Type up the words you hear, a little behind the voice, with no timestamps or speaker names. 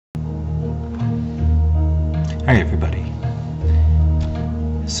Hi everybody.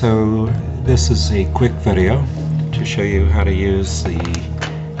 So this is a quick video to show you how to use the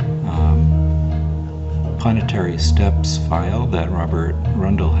Planetary steps file that Robert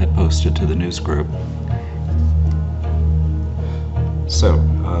Rundle had posted to the news group. So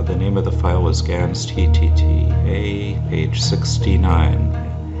the name of the file was GANS TTTA page 69,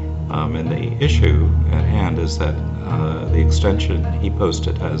 and the issue at hand is that the extension he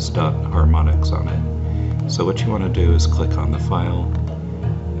posted has .harmonics on it. So what you want to do is click on the file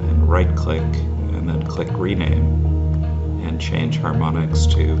and right click and then click rename and change harmonics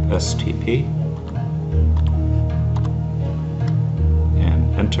to STP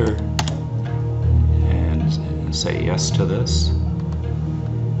and enter and say yes to this,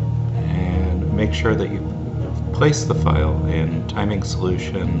 and make sure that you place the file in timing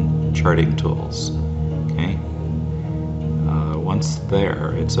solution charting tools. Okay? Once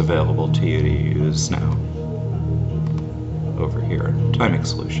there, it's available to you to use now. Over here, timing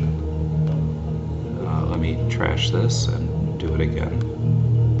solution. Let me trash this and do it again.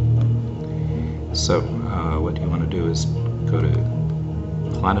 So what you want to do is go to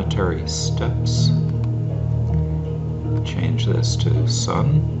Planetary steps, change this to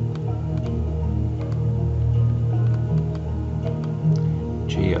sun,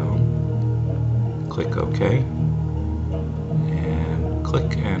 geo, click OK, and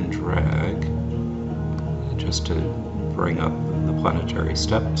click and drag just to bring up the planetary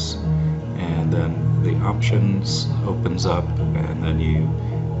steps, and then the options opens up, and then you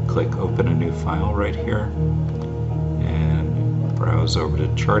click open a new file right here and browse over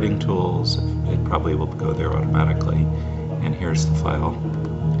to charting tools. It probably will go there automatically, and here's the file.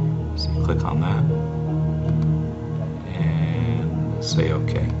 So you click on that and say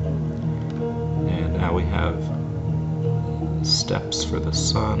OK, and now we have steps for the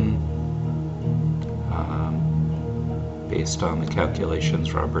sun based on the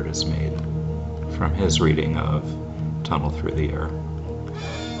calculations Robert has made from his reading of tunnel through the air.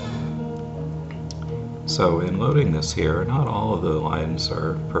 So in loading this here, not all of the lines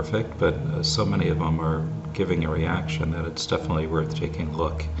are perfect, but so many of them are giving a reaction that it's definitely worth taking a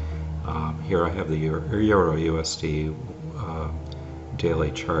look. Here I have the Euro USD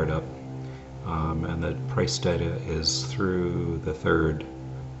daily chart up, and the price data is through the 3rd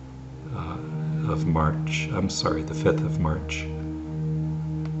of March, I'm sorry, the 5th of March.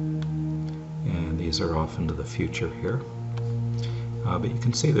 And these are off into the future here. But you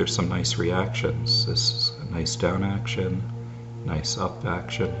can see there's some nice reactions. This is a nice down action, nice up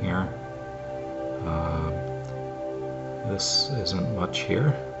action here. This isn't much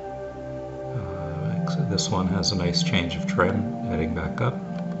here. This one has a nice change of trend heading back up.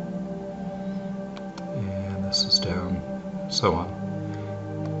 And this is down, so on.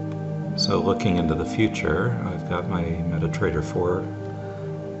 So looking into the future, I've got my MetaTrader 4,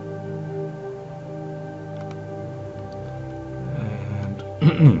 and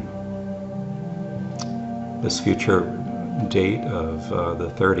this future date of the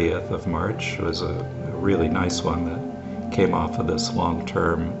 30th of March was a really nice one that came off of this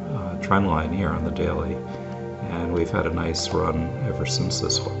long-term trend line here on the daily, and we've had a nice run ever since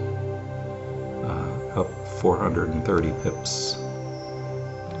this one, up 430 pips.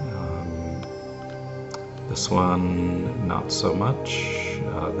 This one, not so much.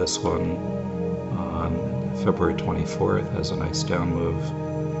 This one on February 24th has a nice down move.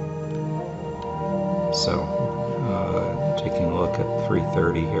 So, taking a look at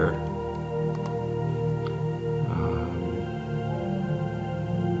 330 here.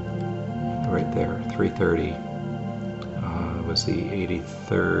 Right there, 330 was the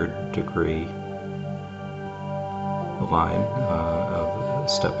 83rd degree line of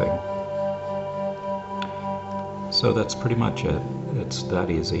stepping. So that's pretty much it. It's that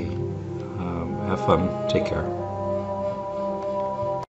easy. Have fun. Take care.